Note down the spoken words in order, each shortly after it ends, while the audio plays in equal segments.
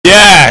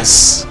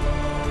Yes!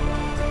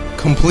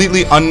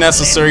 Completely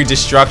unnecessary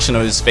destruction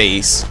of his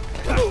face.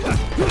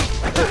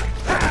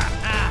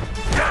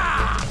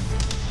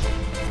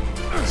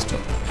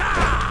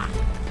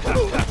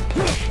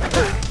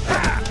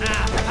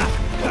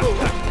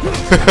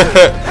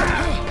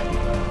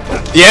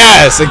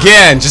 Yes,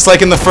 again, just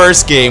like in the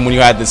first game when you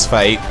had this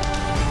fight.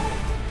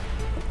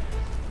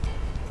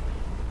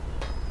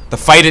 The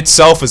fight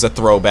itself is a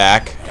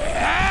throwback.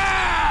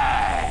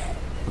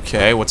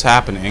 Okay, what's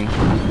happening?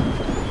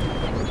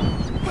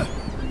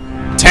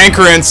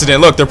 Tanker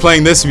incident. Look, they're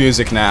playing this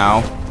music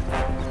now.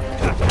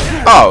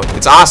 Oh,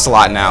 it's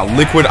Ocelot now.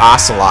 Liquid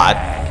Ocelot.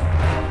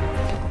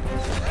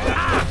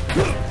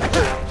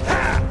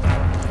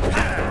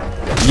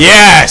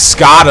 Yes!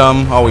 Got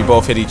him! Oh, we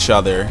both hit each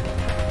other.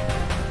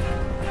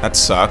 That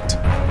sucked.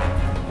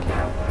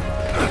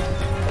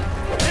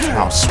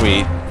 Oh,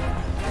 sweet.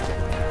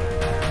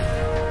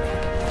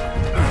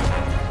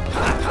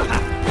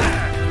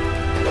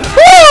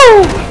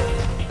 Woo!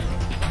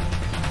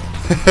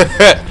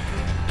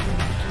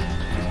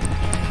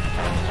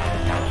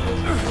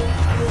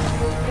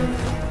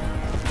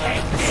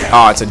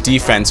 Oh, it's a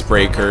defense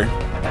breaker.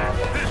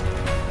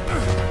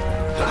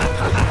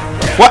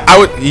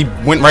 What? He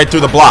went right through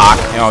the block.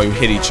 Oh, we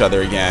hit each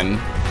other again.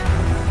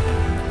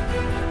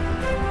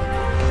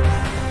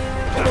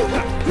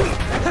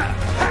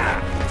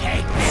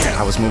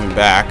 I was moving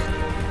back.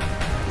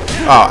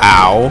 Oh,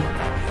 ow.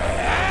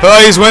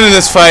 Oh, he's winning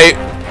this fight.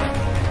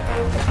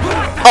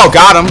 Oh,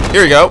 got him.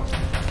 Here we go.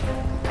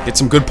 Get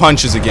some good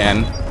punches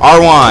again.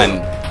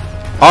 R1.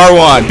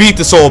 R1. Beat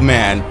this old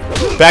man.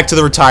 Back to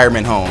the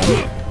retirement home.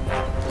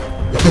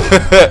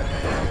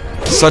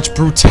 Such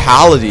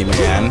brutality,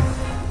 man.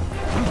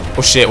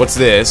 Oh shit, what's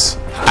this?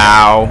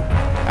 Ow.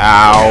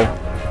 Ow.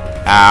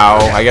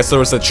 Ow. I guess there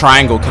was the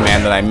triangle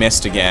command that I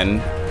missed again.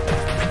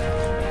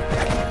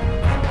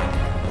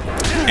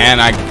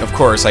 And of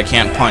course, I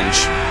can't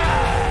punch.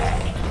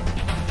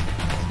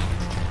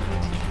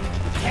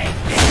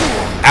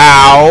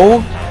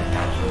 Ow.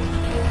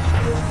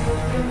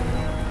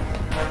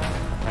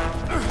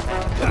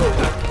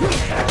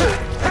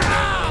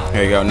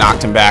 There you go,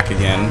 knocked him back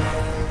again.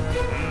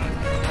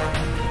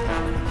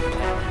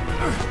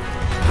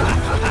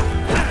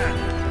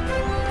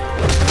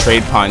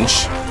 Trade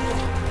punch.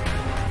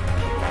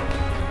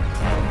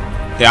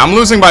 Yeah, I'm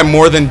losing by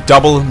more than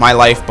double my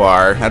life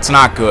bar. That's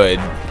not good.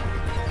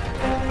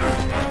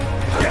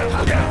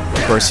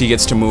 Of course, he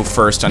gets to move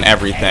first on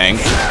everything.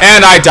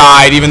 And I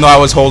died, even though I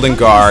was holding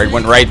guard.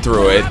 Went right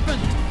through it.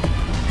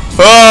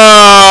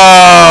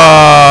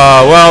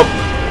 Oh, well,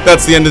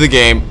 that's the end of the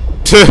game.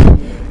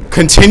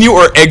 Continue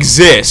or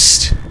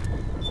exist?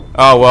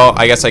 Oh, well,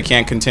 I guess I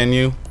can't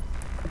continue.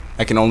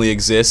 I can only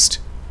exist.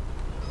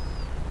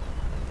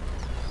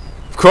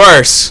 Of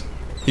course.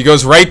 He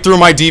goes right through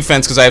my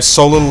defense because I have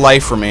so little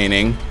life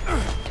remaining.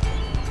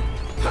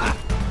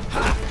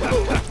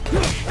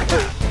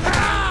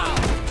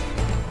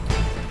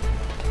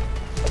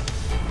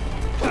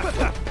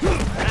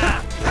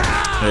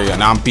 There you go.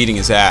 Now I'm beating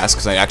his ass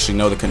because I actually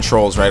know the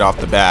controls right off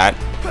the bat.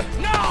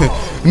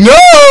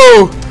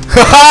 No!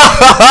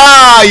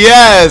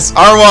 Yes!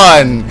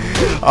 R1!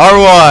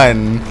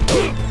 R1!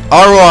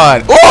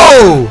 R1!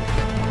 Oh!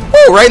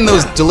 Oh! Right in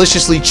those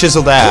deliciously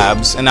chiseled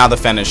abs. And now the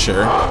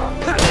finisher.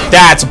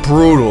 That's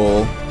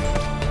brutal.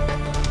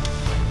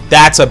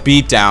 That's a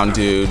beatdown,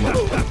 dude.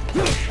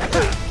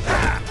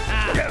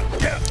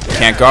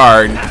 Can't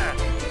guard.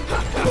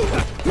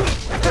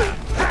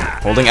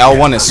 Holding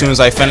L1 as soon as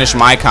I finish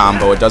my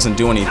combo, it doesn't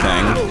do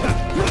anything.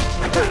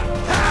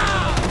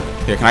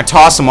 Here, can I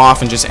toss him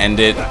off and just end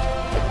it?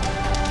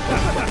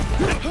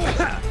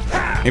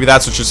 Maybe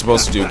that's what you're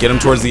supposed to do. Get him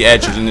towards the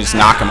edge and then just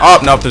knock him. Oh,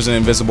 nope, there's an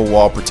invisible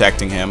wall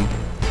protecting him.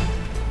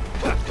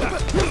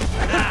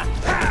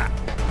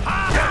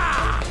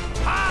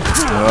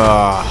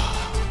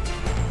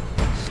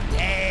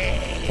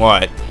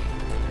 What?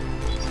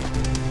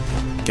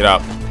 Get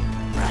up.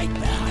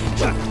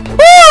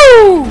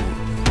 Woo!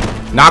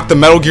 Knock the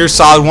Metal Gear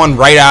Solid 1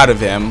 right out of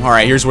him.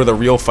 Alright, here's where the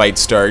real fight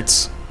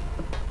starts.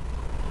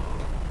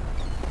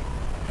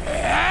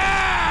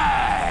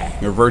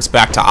 He reverts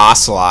back to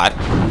Ocelot.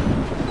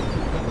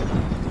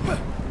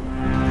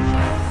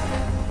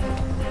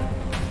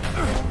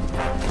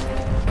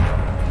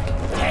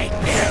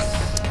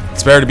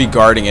 It's better to be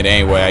guarding it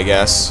anyway, I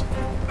guess.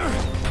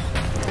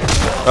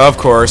 Of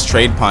course,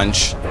 trade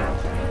punch.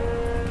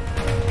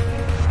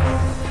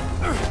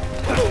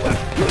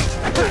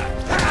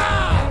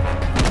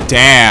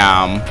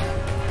 Damn.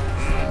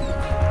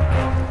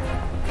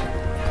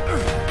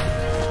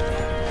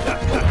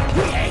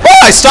 Oh,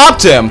 I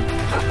stopped him.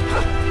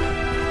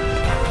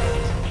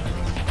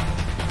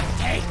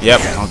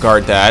 Yep, I'll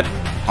guard that.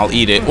 I'll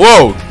eat it.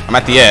 Whoa, I'm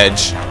at the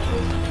edge.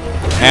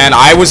 And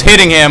I was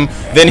hitting him,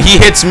 then he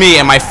hits me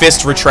and my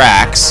fist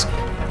retracts.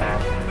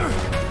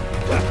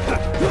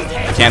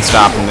 Can't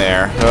stop him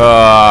there.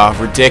 Ugh,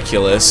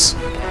 ridiculous.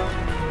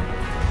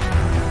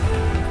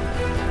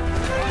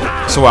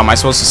 So what, am I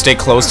supposed to stay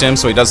close to him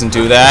so he doesn't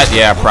do that?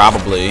 Yeah,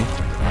 probably.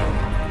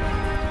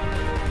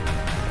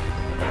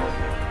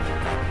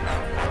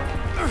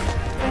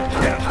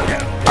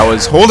 I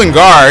was holding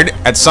guard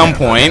at some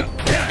point,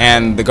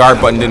 and the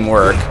guard button didn't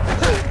work.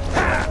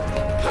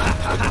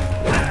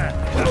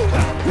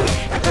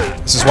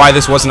 This is why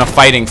this wasn't a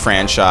fighting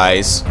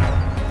franchise.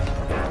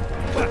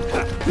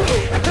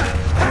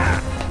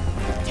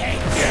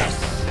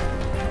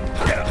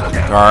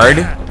 Guard.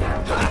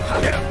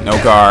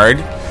 No guard.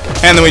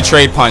 And then we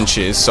trade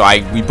punches, so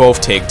we both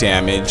take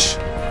damage.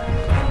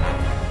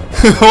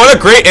 What a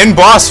great end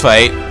boss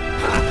fight.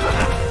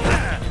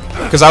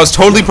 Because I was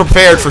totally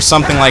prepared for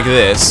something like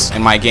this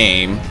in my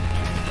game.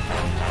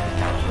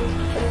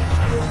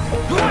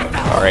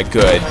 Alright,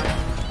 good.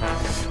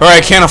 Alright,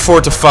 I can't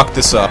afford to fuck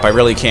this up. I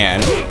really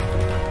can.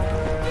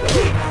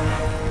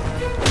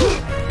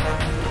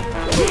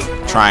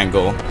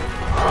 Triangle.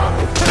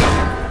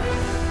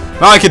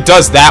 Not like it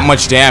does that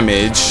much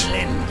damage.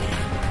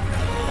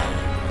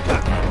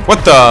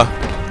 What the?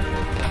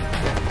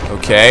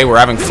 Okay, we're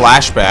having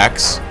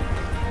flashbacks.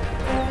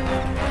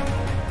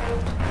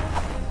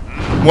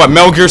 What,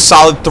 Metal Gear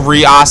Solid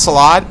 3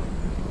 Ocelot?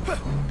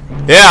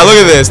 Yeah, look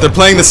at this. They're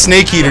playing the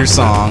Snake Eater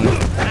song.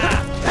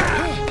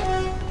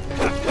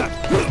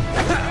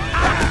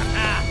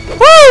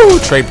 Woo!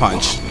 Trade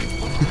punch.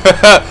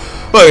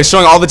 Look, it's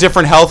showing all the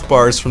different health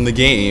bars from the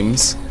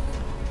games.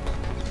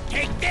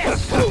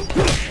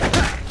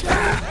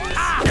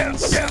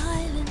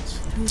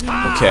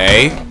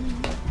 Okay.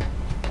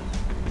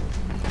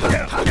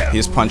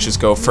 His punches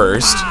go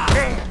first.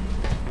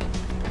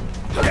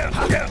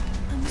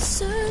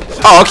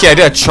 Oh, okay, I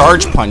did a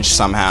charge punch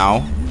somehow.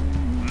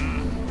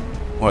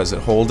 What is it?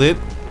 Hold it?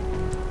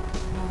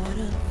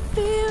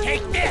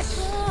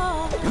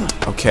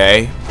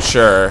 Okay,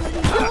 sure.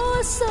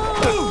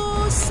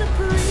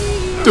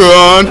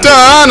 Dun,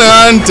 dun,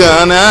 dun,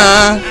 dun,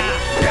 dun.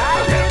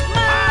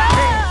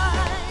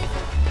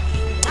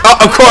 Oh,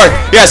 of course.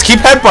 Yes, keep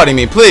headbutting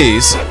me,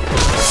 please.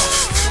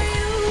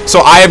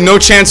 So I have no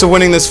chance of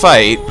winning this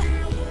fight.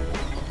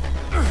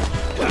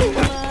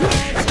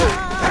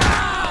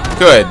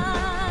 Good.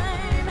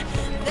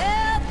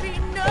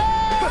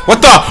 What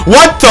the?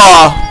 What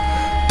the?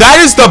 That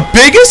is the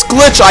biggest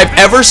glitch I've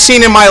ever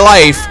seen in my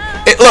life.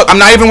 Look, I'm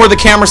not even where the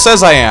camera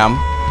says I am.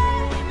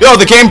 Yo,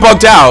 the game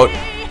bugged out.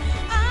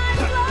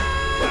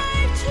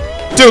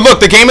 Dude, look,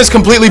 the game is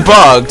completely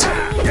bugged.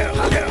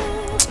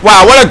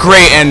 Wow, what a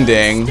great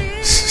ending.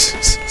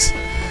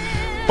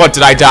 What,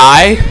 did I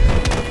die?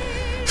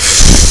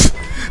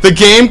 The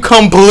game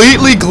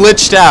completely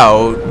glitched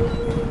out.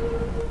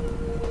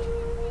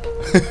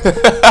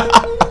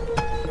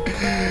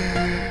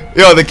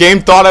 Yo, the game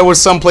thought I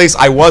was someplace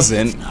I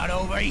wasn't. It's not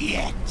over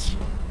yet.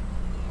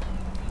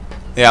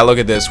 Yeah, look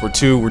at this. We're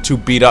too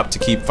beat up to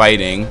keep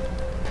fighting.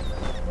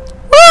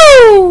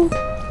 Woo!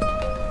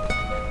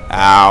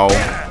 Ow.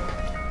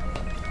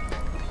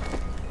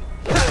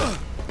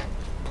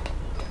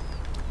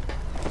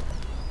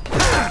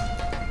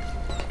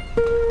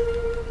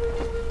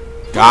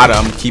 Got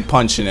him. Keep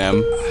punching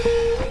him.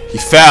 He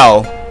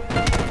fell.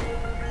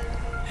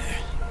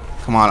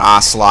 Come on,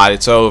 Ocelot.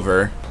 It's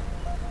over.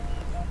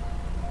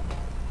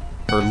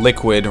 Or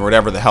Liquid, or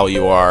whatever the hell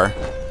you are.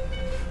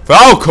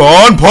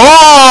 Falcon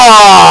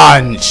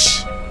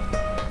Punch!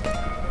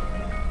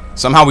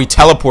 Somehow we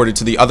teleported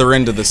to the other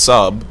end of the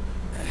sub.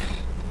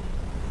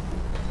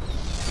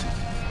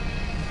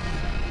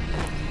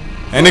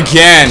 And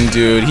again,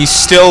 dude. He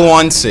still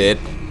wants it.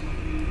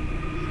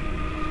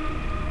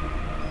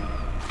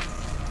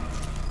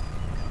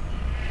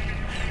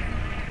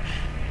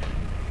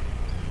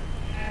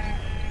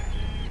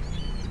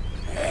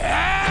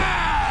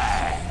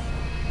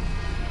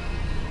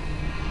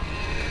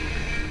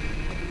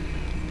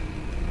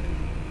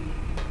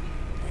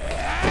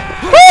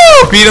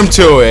 Beat him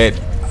to it.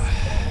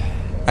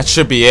 That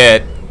should be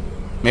it.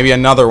 Maybe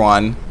another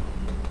one.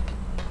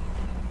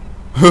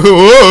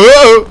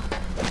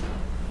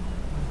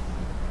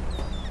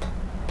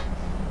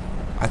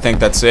 I think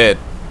that's it.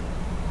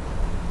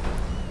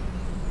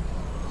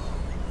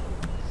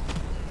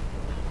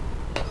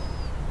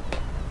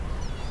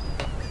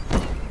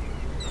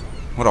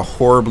 What a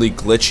horribly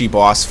glitchy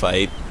boss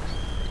fight.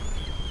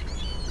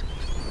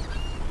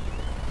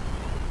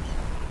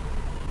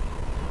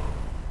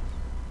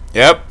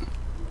 Yep.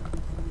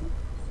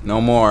 No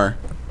more.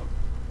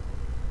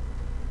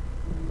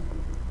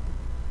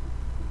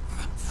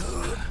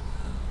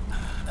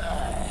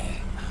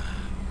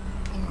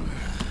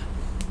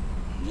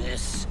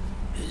 This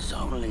is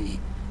only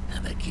the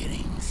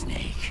beginning,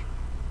 Snake.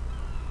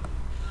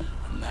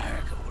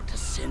 America will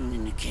descend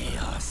into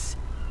chaos.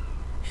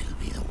 It'll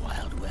be the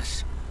Wild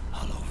West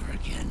all over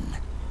again.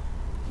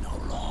 No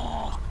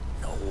law,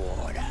 no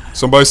order.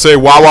 Somebody say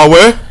wow wow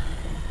way?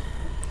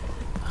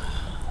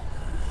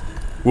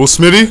 Will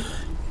Smitty?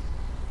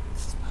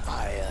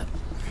 Fire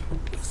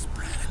will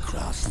spread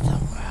across the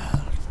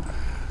world.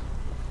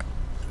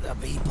 The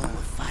people will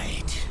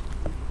fight.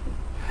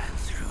 And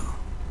through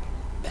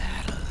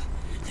battle,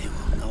 they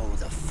will know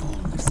the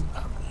fullness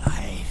of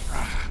life.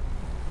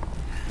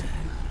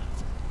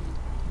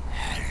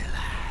 At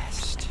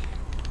last,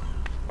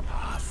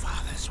 our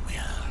Father's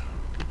will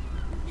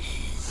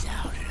is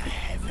out in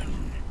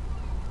heaven.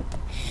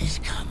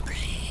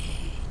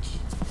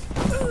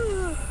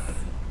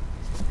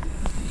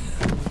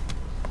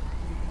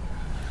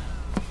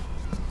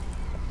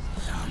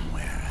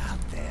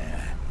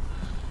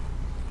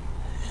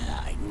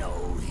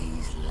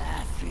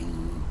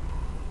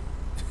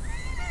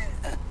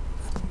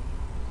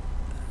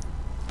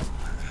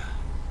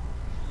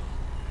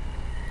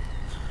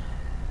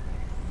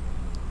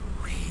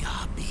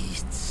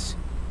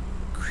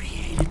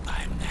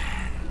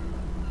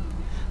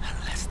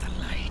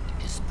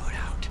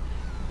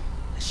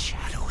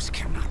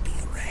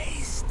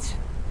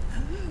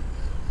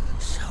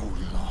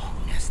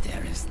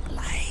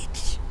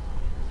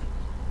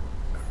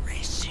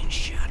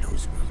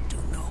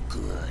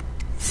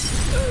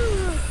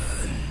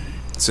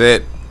 That's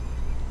it.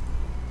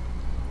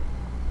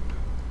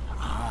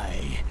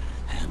 I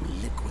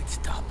am Liquid's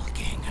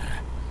doppelganger.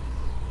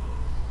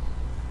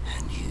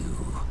 And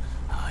you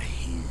are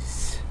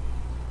his.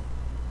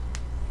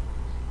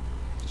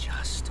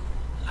 Just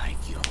like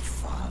your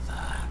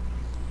father.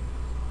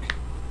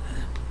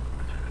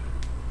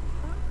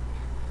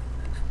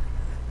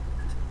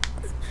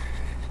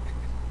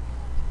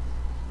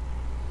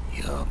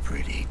 You're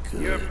pretty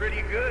good. You're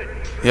pretty good.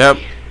 Yep.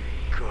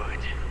 Good.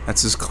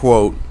 That's his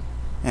quote.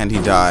 And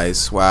he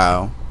dies.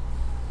 Wow.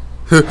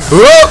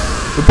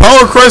 The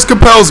power of Christ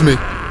compels me.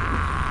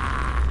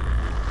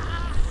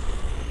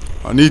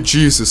 I need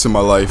Jesus in my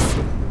life.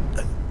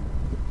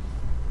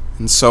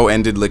 And so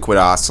ended Liquid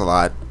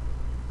Ocelot.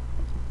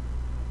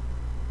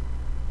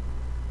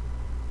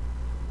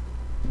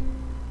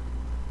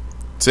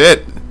 That's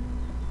it.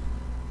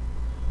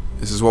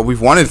 This is what we've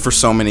wanted for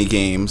so many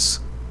games.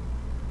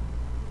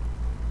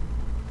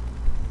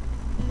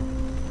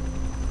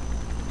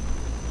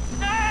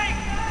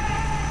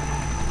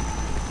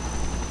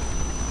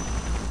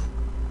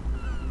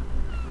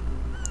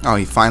 Oh,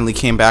 he finally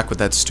came back with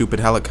that stupid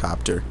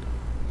helicopter.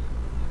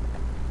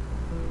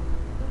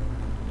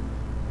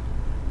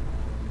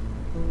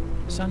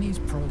 Sonny's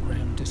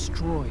program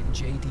destroyed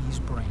JD's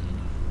brain,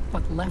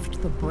 but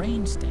left the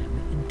brainstem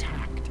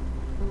intact.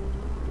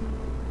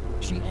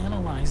 She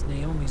analyzed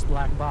Naomi's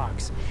black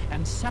box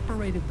and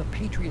separated the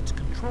Patriots'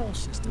 control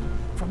system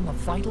from the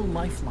vital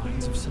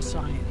lifelines of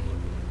society.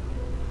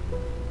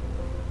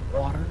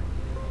 Water,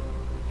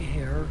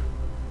 air,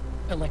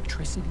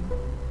 electricity,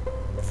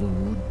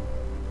 food,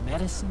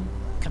 medicine,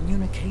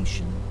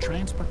 communication,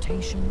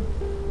 transportation.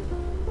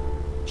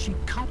 She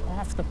cut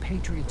off the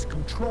Patriots'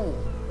 control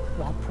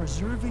while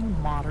preserving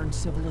modern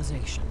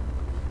civilization.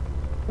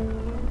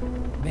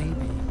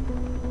 Maybe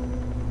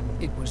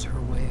it was her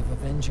way of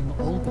avenging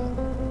Olga,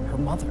 her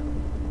mother.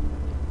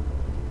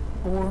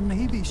 Or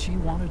maybe she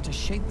wanted to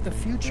shape the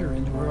future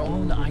into her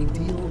own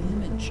ideal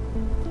image.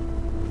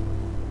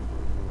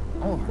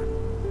 Or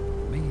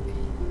maybe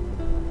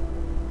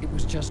it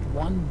was just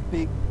one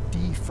big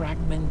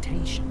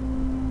defragmentation.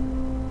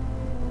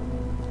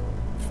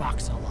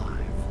 Fox alive.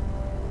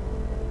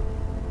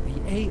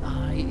 The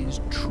AI is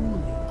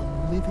truly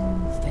a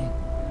living thing.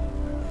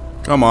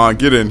 Come on,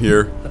 get in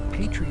here. The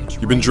Patriots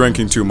You've been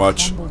drinking too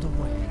much. crumbled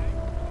away.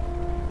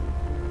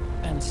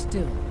 And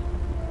still,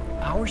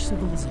 our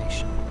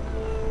civilization,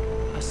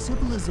 a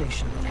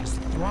civilization that has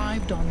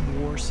thrived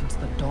on war since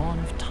the dawn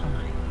of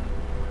time,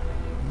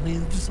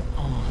 lives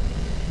on.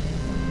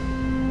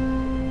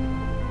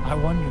 I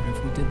wonder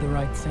if we did the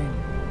right thing.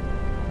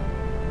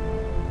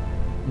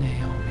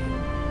 Naomi.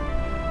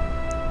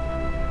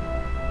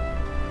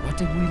 What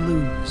did we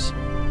lose?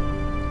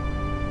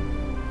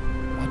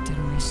 What did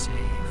we save?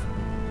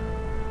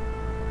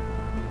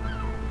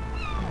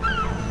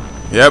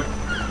 Yep.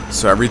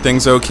 So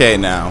everything's okay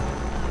now.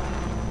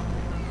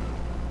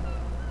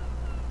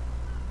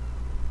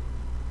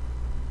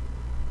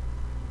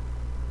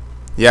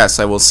 Yes,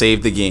 I will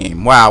save the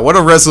game. Wow, what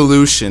a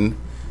resolution.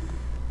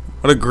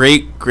 What a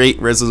great, great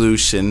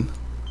resolution.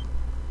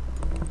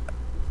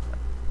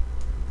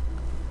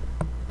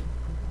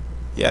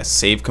 Yes,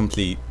 save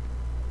complete.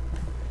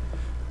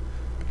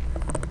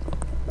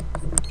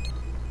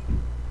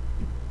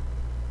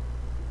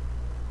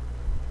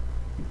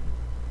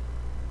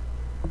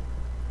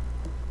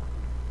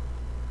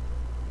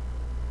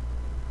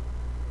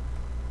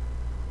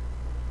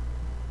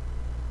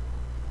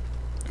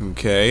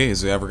 Okay,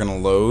 is it ever gonna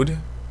load?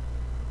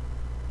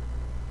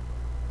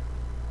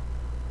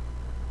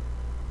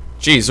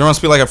 Jeez, there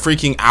must be like a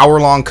freaking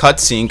hour-long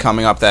cutscene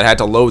coming up that had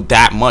to load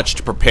that much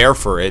to prepare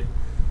for it.